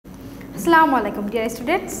Assalamu alaikum dear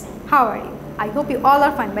students, how are you? I hope you all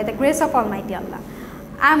are fine by the grace of Almighty Allah.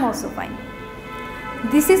 I am also fine.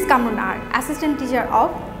 This is Kamun, assistant teacher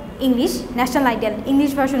of English, National Ideal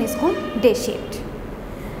English Version School, Day Shift.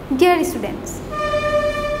 Dear students,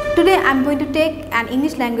 today I am going to take an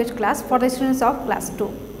English language class for the students of class 2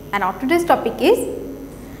 and our today's topic is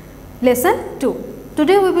lesson 2.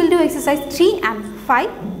 Today we will do exercise 3 and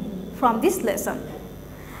 5 from this lesson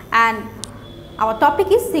and our topic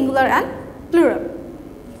is singular and plural.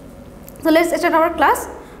 So let's start our class.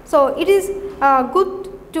 So it is good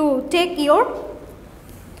to take your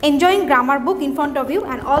enjoying grammar book in front of you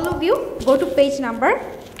and all of you go to page number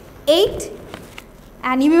 8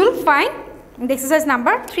 and you will find the exercise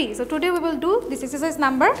number 3. So today we will do this exercise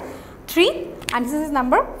number 3 and this is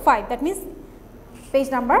number 5, that means page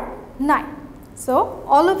number 9. So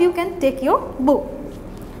all of you can take your book.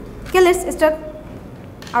 Okay, let's start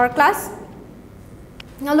our class.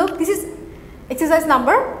 Now look, this is exercise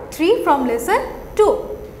number 3 from lesson 2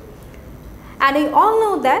 and we all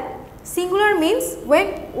know that singular means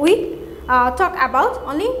when we talk about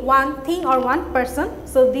only one thing or one person.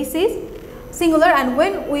 So this is singular, and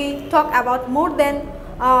when we talk about more than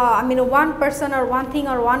one person or one thing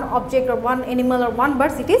or one object or one animal or one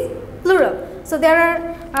bird, it is plural. So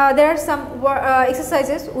there are some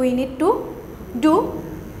exercises we need to do.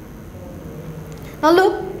 Now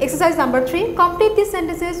look, exercise number 3, complete these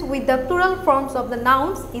sentences with the plural forms of the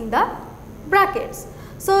nouns in the brackets.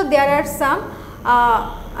 So there are some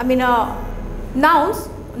nouns.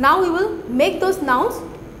 Now we will make those nouns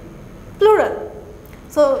plural.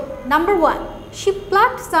 So number 1, she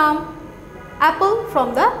plucked some apple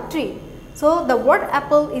from the tree. So the word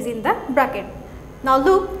apple is in the bracket. Now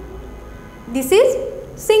look, this is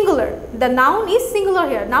singular. The noun is singular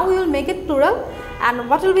here. Now we will make it plural. And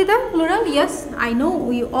what will be the plural? Yes, I know,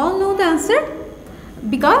 we all know the answer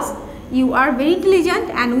because you are very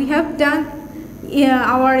intelligent and we have done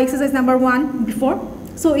our exercise number 1 before.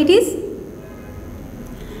 So it is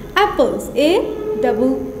apples,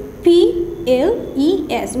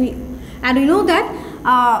 A-P-P-L-E-S. And we know that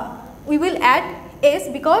we will add S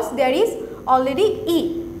because there is already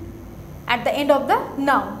E at the end of the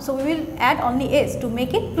noun. So we will add only S to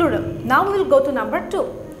make it plural. Now we will go to number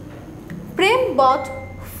 2. Prem bought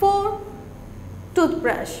 4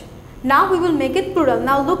 toothbrush. Now we will make it plural.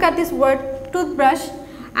 Now look at this word toothbrush,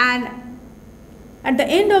 and at the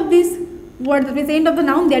end of this word, that is the end of the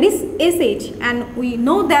noun, there is sh, and we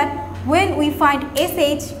know that when we find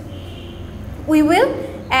sh we will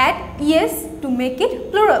add es to make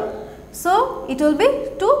it plural. So it will be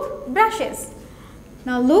toothbrushes.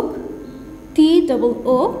 Now look,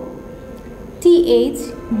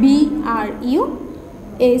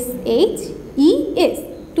 T-O-O-T-H-B-R-U-S-H-E-S,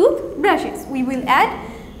 toothbrushes. We will add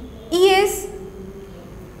es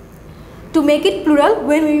to make it plural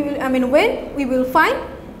when we will find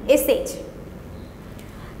sh.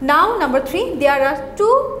 Now number 3, there are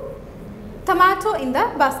 2 tomato in the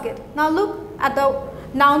basket. Now look at the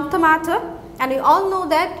noun tomato, and we all know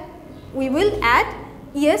that we will add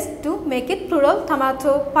es to make it plural.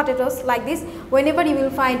 Tomato, potatoes, like this. Whenever you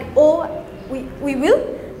will find o, we will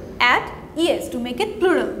add es to make it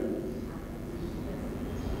plural.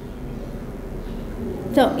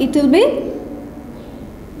 So it will be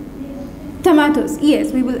tomatoes.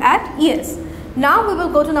 Yes, we will add es. Now we will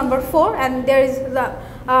go to number 4, and there is the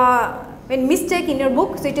mistake in your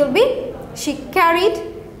book. So it will be she carried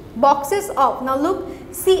boxes of. Now look,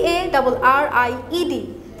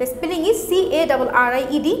 C-A-R-R-I-E-D. The spelling is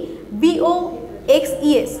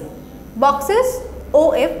C-A-R-R-I-E-D-B-O-X-E-S. Boxes,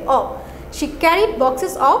 O-F-O. She carried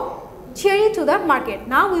boxes of cherry to the market.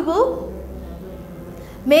 Now we will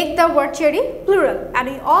make the word cherry plural, and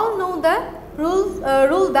we all know the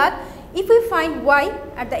rule that if we find y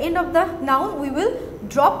at the end of the noun, we will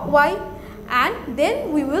drop y and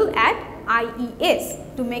then we will add ies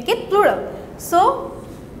to make it plural. So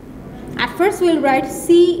at first we will write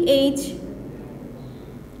C-H-E-R-R.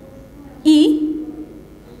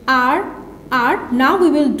 Now we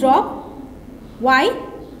will drop y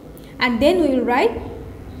and then we will write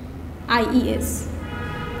ies.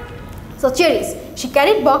 So cherries. She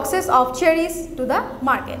carried boxes of cherries to the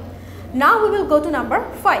market. Now we will go to number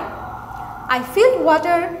 5. I filled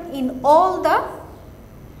water in all the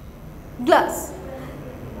glass.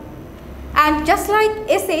 And just like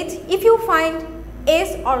sh, if you find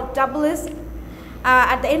s or double s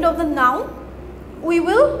at the end of the noun, we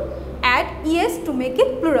will add es to make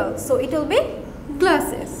it plural. So it will be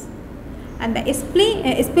glasses. And the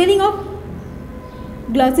spelling of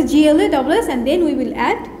glasses, G-L-A-S-S, and then we will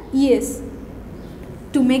add es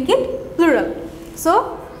to make it plural.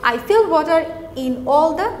 So I filled water in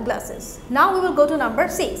all the glasses. Now we will go to number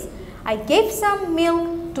 6. I gave some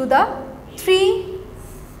milk to the 3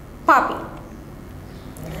 puppy.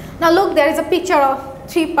 Now look, there is a picture of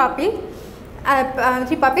 3 puppies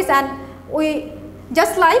and we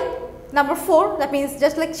just like number 4, that means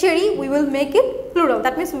just like cherry, we will make it plural.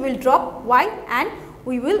 That means we will drop y and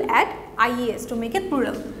we will add ies to make it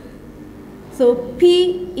plural. So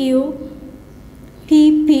P-U-P-P-I-E-S.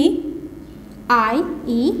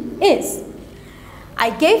 I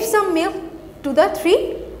gave some milk to the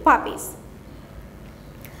 3 puppies.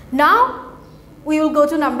 Now we will go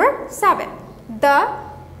to number 7. The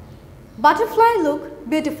butterfly look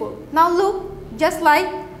beautiful. Now look, just like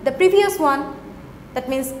the previous one, that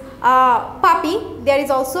means puppy, there is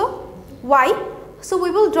also y. So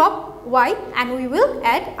we will drop y and we will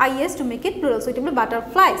add ies to make it plural. So it will be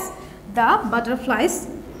butterflies. The butterflies,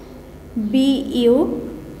 B-U-T-T-E-R-F-L.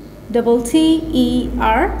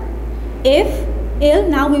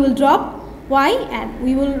 Now we will drop y and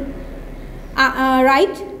we will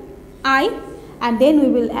write I and then we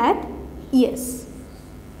will add es.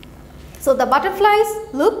 So the butterflies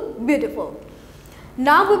look beautiful.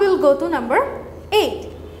 Now we will go to number 8.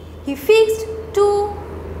 He fixed 2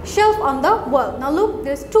 shelves on the wall. Now look,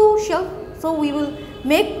 there is 2 shelves. So we will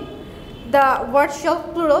make the word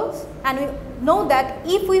shelf plural, and we know that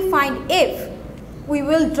if we find f, we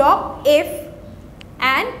will drop f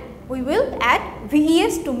and we will add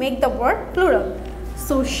ves to make the word plural.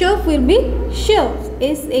 So shelf will be shelves,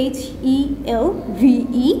 S-H-E-L-V-E-S,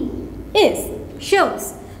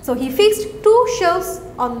 shelves. So he fixed 2 shelves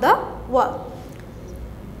on the wall.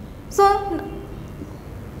 So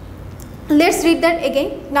let's read that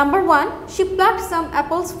again. Number 1, she plucked some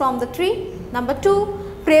apples from the tree. Number 2,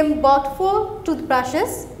 Prem bought 4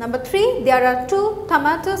 toothbrushes. Number 3, there are 2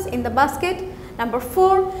 tomatoes in the basket. Number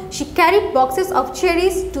 4, she carried boxes of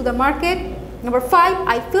cherries to the market. Number 5,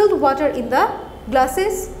 I filled water in the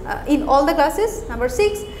glasses, in all the glasses. Number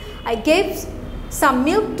 6, I gave some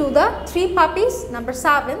milk to the 3 puppies. Number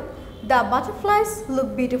 7, the butterflies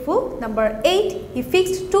look beautiful. Number 8, he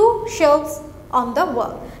fixed 2 shelves on the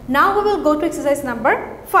wall. Now we will go to exercise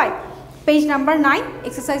number 5. Page number 9,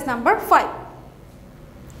 exercise number 5.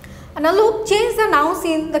 And now look, change the nouns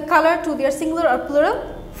in the color to their singular or plural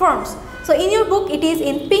forms. So in your book it is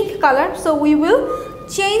in pink color. So we will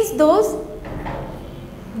change those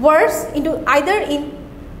words into either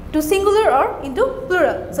into singular or into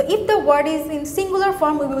plural. So if the word is in singular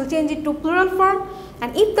form, we will change it to plural form,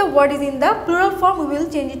 and if the word is in the plural form, we will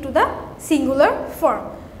change it to the singular form.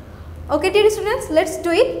 Okay, dear students, let's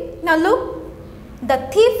do it. Now look, the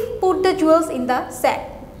thief put the jewels in the sack.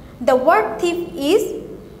 The word thief is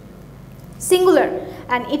singular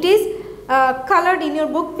and it is colored in your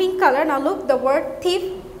book pink color. Now look, the word thief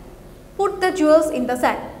put the jewels in the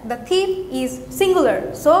sack. The thief is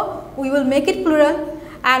singular, so we will make it plural.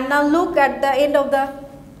 And now look at the end of the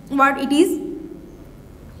word, it is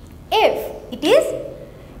F. It is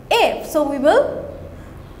F. So we will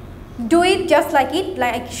do it just like it,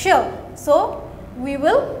 like shell. So we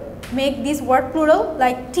will make this word plural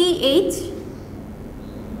like T-H-I-E-V-E-S,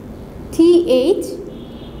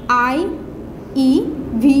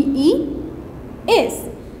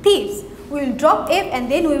 thieves. We will drop F and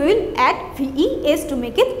then we will add V-E-S to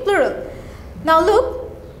make it plural. Now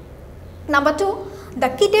look, number 2, the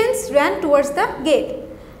kittens ran towards the gate.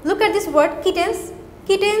 Look at this word kittens.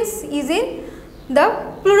 Kittens is in the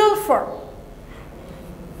plural form.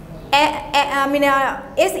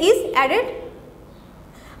 S is added.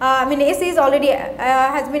 S is already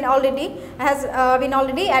has been already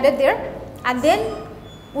added there, and then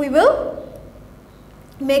we will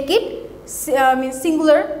make it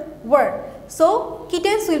singular word. So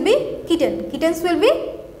kittens will be kitten. Kittens will be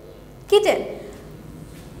kitten.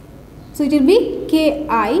 So it will be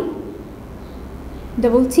K-I-T-T-E-N.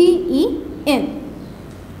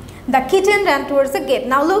 The kitten ran towards the gate.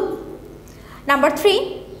 Now look, number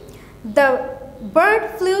 3, the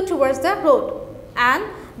bird flew towards the road, and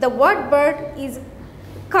the word bird is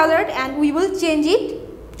colored and we will change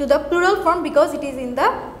it to the plural form because it is in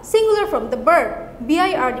the singular form, the bird,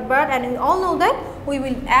 B-I-R-D, bird, and we all know that we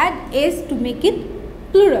will add S to make it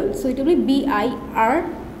plural. So it will be B-I-R-D-S,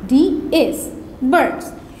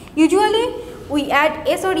 birds. Usually we add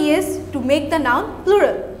S or ES to make the noun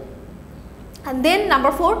plural. And then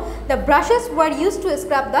number 4, the brushes were used to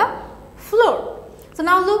scrub the floor. So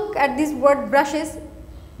now look at this word brushes,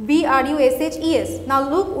 B-R-U-S-H-E-S. Now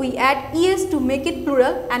look, we add ES to make it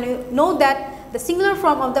plural, and we know that the singular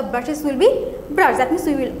form of the brushes will be brush. That means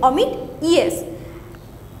we will omit ES.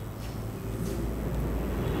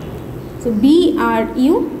 So B-R-U-S-H.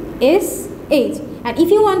 And if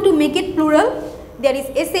you want to make it plural, there is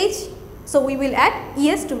sh, so we will add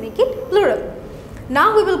es to make it plural.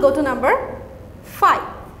 Now we will go to number 5.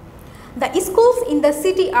 The schools in the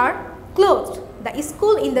city are closed. The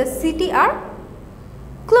school in the city are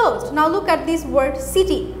closed. Now look at this word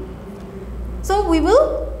city. So we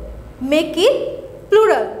will make it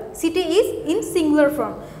plural. City is in singular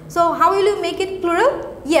form. So how will you make it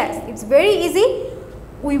plural? Yes, it's very easy.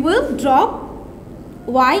 We will drop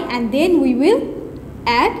y and then we will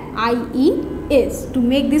add ies to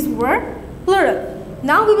make this word plural.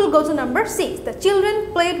 Now we will go to number 6. The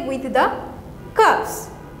children played with the calves.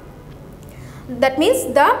 That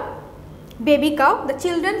means the baby cow. The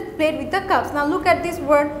children played with the calves. Now look at this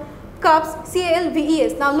word calves,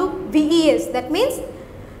 calves. Now look, ves. That means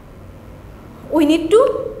we need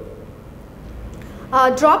to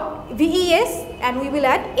drop ves and we will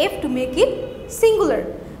add f to make it singular.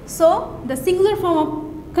 So the singular form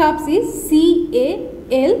of calves is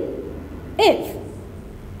calf.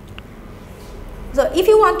 So if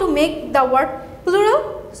you want to make the word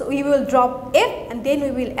plural, so we will drop f and then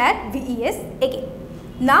we will add ves again.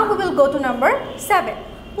 Now we will go to number 7.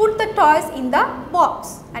 Put the toys in the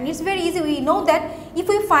box. And it's very easy. We know that if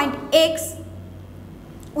we find x,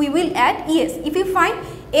 we will add es. If we find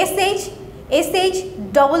sh,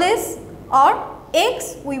 double s or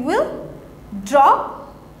x, we will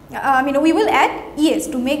drop, we will add es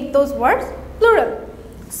to make those words plural.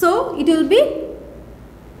 So it will be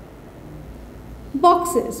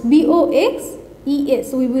boxes, boxes.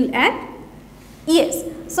 So we will add es.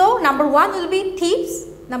 So number 1 will be thieves,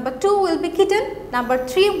 number 2 will be kitten, number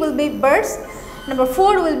 3 will be birds, number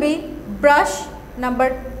 4 will be brush,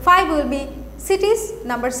 number 5 will be cities,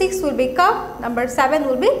 number 6 will be cup, number 7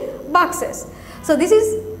 will be boxes. So this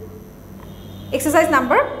is exercise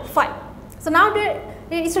number 5. So now dear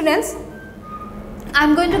students, I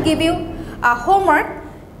am going to give you a homework.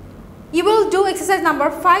 You will do exercise number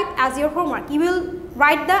 5 as your homework. You will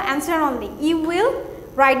write the answer only. You will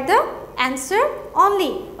write the answer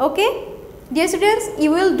only. Okay? Dear students,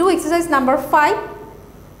 you will do exercise number 5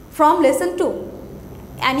 from lesson 2.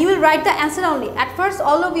 And you will write the answer only. At first,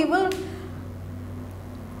 all of you will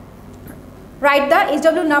write the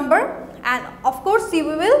HW number and of course you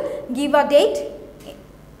will give a date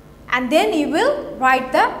and then you will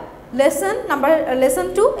write the lesson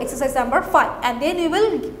 2 exercise number 5 and then you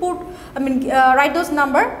will put write those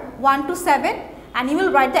number 1 to 7 and you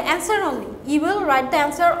will write the answer only. You will write the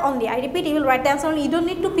answer only. I repeat, you will write the answer only. You don't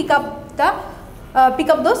need to pick up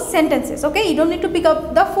those sentences. Okay, you don't need to pick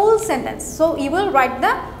up the full sentence. So you will write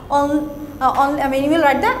the you will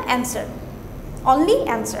write the answer, only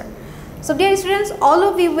answer. So dear students, all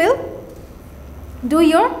of you will do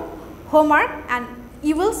your homework and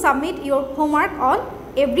you will submit your homework on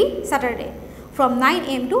every Saturday from 9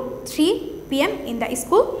 AM to 3 PM in the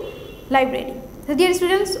school library. So dear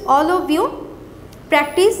students, all of you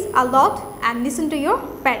practice a lot and listen to your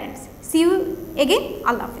parents. See you again.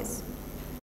 Allah Hafiz.